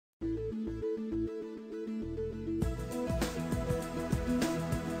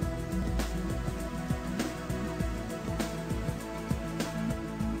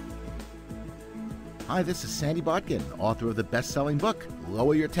Hi, this is Sandy Botkin, author of the best-selling book,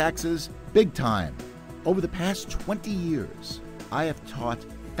 Lower Your Taxes Big Time. Over the past 20 years, I have taught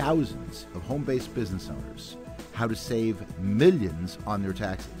thousands of home-based business owners how to save millions on their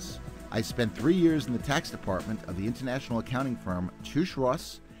taxes. I spent 3 years in the tax department of the international accounting firm Touche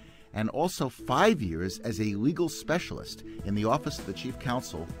Ross, and also 5 years as a legal specialist in the Office of the Chief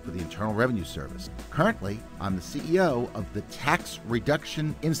Counsel for the Internal Revenue Service. Currently, I'm the CEO of the Tax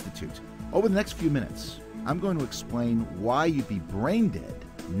Reduction Institute. Over the next few minutes, I'm going to explain why you'd be brain dead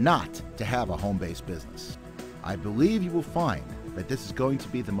not to have a home-based business. I believe you will find that this is going to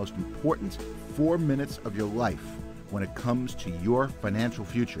be the most important 4 minutes of your life when it comes to your financial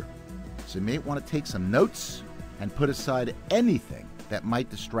future. So you may want to take some notes and put aside anything that might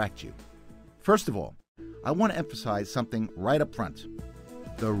distract you. First of all, I want to emphasize something right up front.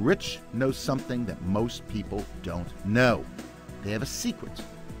 The rich know something that most people don't know. They have a secret.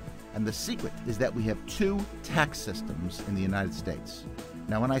 And the secret is that we have 2 tax systems in the United States.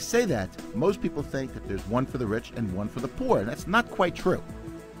 Now, when I say that, most people think that there's one for the rich and one for the poor, and that's not quite true.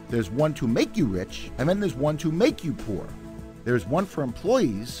 There's one to make you rich, and then there's one to make you poor. There's one for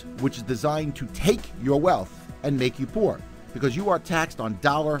employees, which is designed to take your wealth and make you poor, because you are taxed on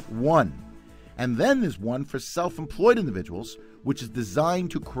 $1. And then there's one for self-employed individuals, which is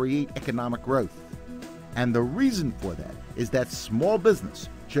designed to create economic growth. And the reason for that is that small business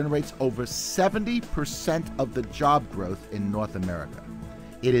generates over 70% of the job growth in North America.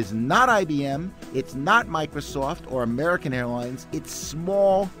 It is not IBM, it's not Microsoft or American Airlines, it's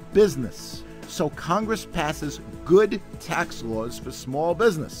small business. So Congress passes good tax laws for small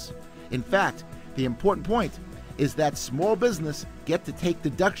business. In fact, the important point is that small business get to take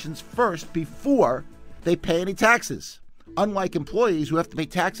deductions first before they pay any taxes, unlike employees who have to pay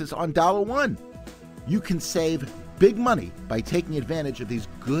taxes on $1. You can save big money by taking advantage of these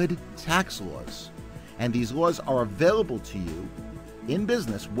good tax laws. And these laws are available to you in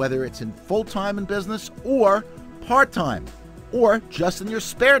business, whether it's in full-time in business or part-time or just in your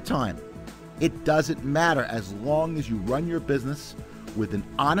spare time. It doesn't matter as long as you run your business with an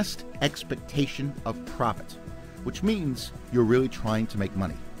honest expectation of profit, which means you're really trying to make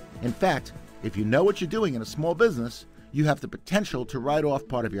money. In fact, if you know what you're doing in a small business, you have the potential to write off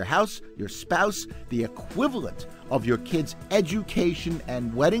part of your house, your spouse, the equivalent of your kids' education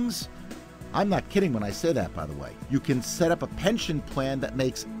and weddings. I'm not kidding when I say that, by the way. You can set up a pension plan that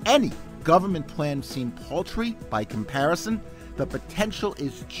makes any government plan seem paltry by comparison. The potential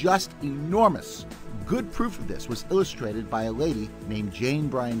is just enormous. Good proof of this was illustrated by a lady named Jane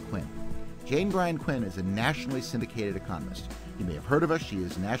Bryan Quinn. Jane Bryan Quinn is a nationally syndicated economist. You may have heard of her. She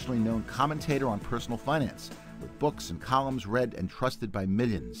is a nationally known commentator on personal finance, with books and columns read and trusted by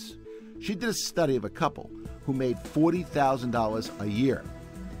millions. She did a study of a couple who made $40,000 a year.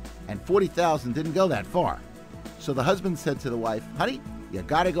 And $40,000 didn't go that far. So the husband said to the wife, "Honey, you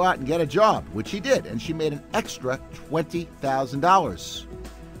got to go out and get a job," which she did, and she made an extra $20,000.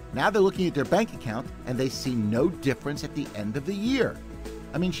 Now they're looking at their bank account, and they see no difference at the end of the year.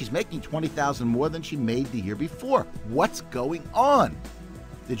 I mean, she's making $20,000 more than she made the year before. What's going on?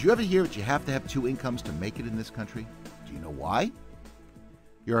 Did you ever hear that you have to have 2 incomes to make it in this country? Do you know why?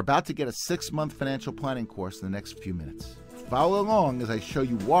 You're about to get a 6-month financial planning course in the next few minutes. Follow along as I show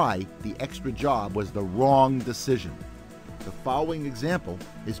you why the extra job was the wrong decision. The following example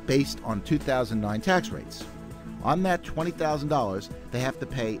is based on 2009 tax rates. On that $20,000, they have to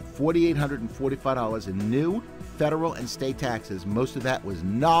pay $4,845 in new federal and state taxes. Most of that was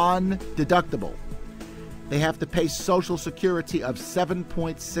non-deductible. They have to pay Social Security of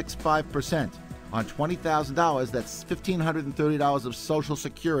 7.65%. On $20,000, that's $1,530 of Social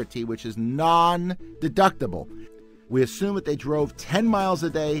Security, which is non-deductible. We assume that they drove 10 miles a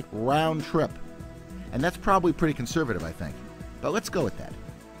day round trip. And that's probably pretty conservative, I think. But let's go with that.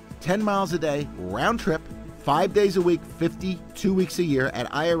 10 miles a day round trip, 5 days a week, 52 weeks a year at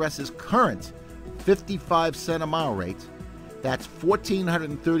IRS's current 55-cent a mile rate. That's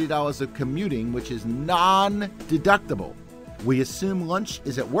 $1,430 of commuting, which is non-deductible. We assume lunch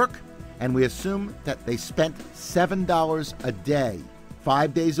is at work, and we assume that they spent $7 a day,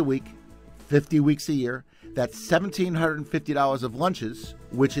 5 days a week, 50 weeks a year. That's $1,750 of lunches,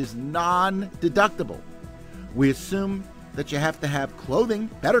 which is non-deductible. We assume that you have to have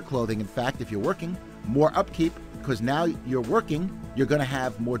clothing, better clothing, in fact, if you're working, more upkeep, because now you're working, you're going to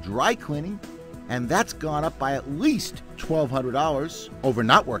have more dry cleaning, and that's gone up by at least $1,200 over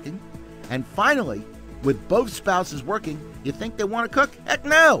not working. And finally, with both spouses working, you think they want to cook? Heck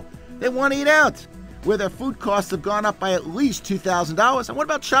no! They want to eat out, where their food costs have gone up by at least $2,000. And what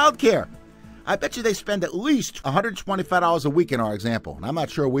about childcare? I bet you they spend at least $125 a week in our example. And I'm not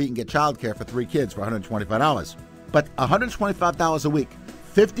sure we can get childcare for 3 kids for $125. But $125 a week,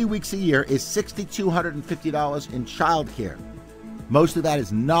 50 weeks a year is $6,250 in childcare. Most of that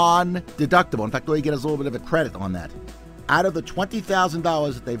is non-deductible. In fact, all you get is a little bit of a credit on that. Out of the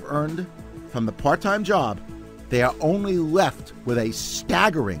 $20,000 that they've earned from the part-time job, they are only left with a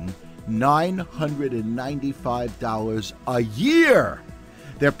staggering $995 a year.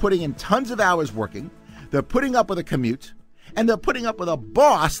 They're putting in tons of hours working, they're putting up with a commute, and they're putting up with a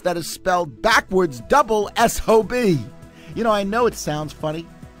boss that is spelled backwards double S-O-B. You know, I know it sounds funny,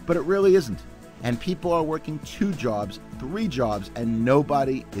 but it really isn't. And people are working 2 jobs, 3 jobs, and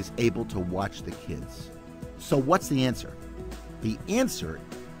nobody is able to watch the kids. So what's the answer? The answer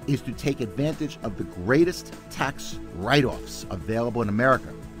is to take advantage of the greatest tax write-offs available in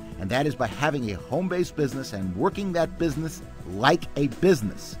America. And that is by having a home-based business and working that business like a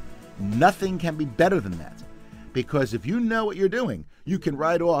business. Nothing can be better than that. Because if you know what you're doing, you can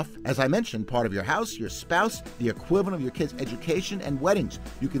write off, as I mentioned, part of your house, your spouse, the equivalent of your kids' education and weddings.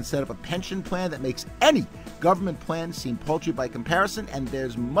 You can set up a pension plan that makes any government plan seem paltry by comparison, and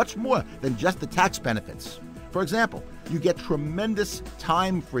there's much more than just the tax benefits. For example, you get tremendous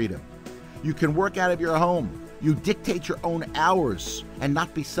time freedom. You can work out of your home. You dictate your own hours and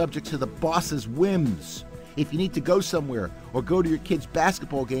not be subject to the boss's whims. If you need to go somewhere or go to your kids'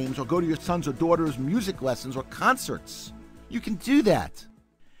 basketball games or go to your son's or daughter's music lessons or concerts, you can do that.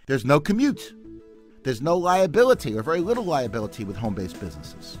 There's no commute. There's no liability or very little liability with home-based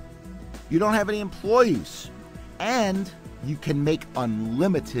businesses. You don't have any employees, and you can make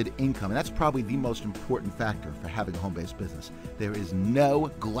unlimited income. And that's probably the most important factor for having a home-based business. There is no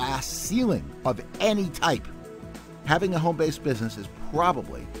glass ceiling of any type. Having a home-based business is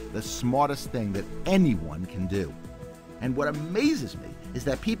probably the smartest thing that anyone can do. And what amazes me is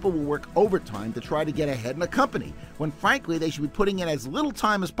that people will work overtime to try to get ahead in a company, when frankly they should be putting in as little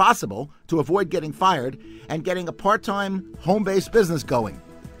time as possible to avoid getting fired and getting a part-time home-based business going.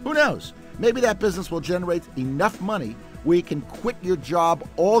 Who knows? Maybe that business will generate enough money where you can quit your job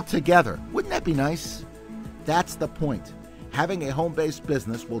altogether. Wouldn't that be nice? That's the point. Having a home-based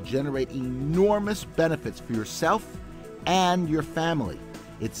business will generate enormous benefits for yourself and your family.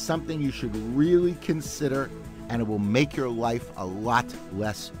 It's something you should really consider, and it will make your life a lot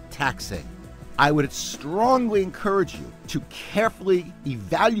less taxing. I would strongly encourage you to carefully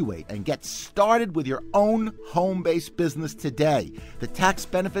evaluate and get started with your own home-based business today. The tax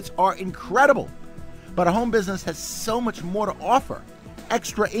benefits are incredible, but a home business has so much more to offer.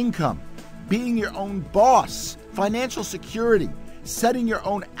 Extra income, being your own boss, financial security, setting your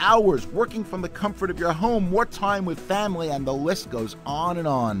own hours, working from the comfort of your home, more time with family, and the list goes on and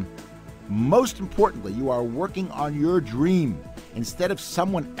on. Most importantly, you are working on your dream instead of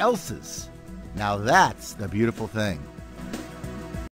someone else's. Now that's the beautiful thing.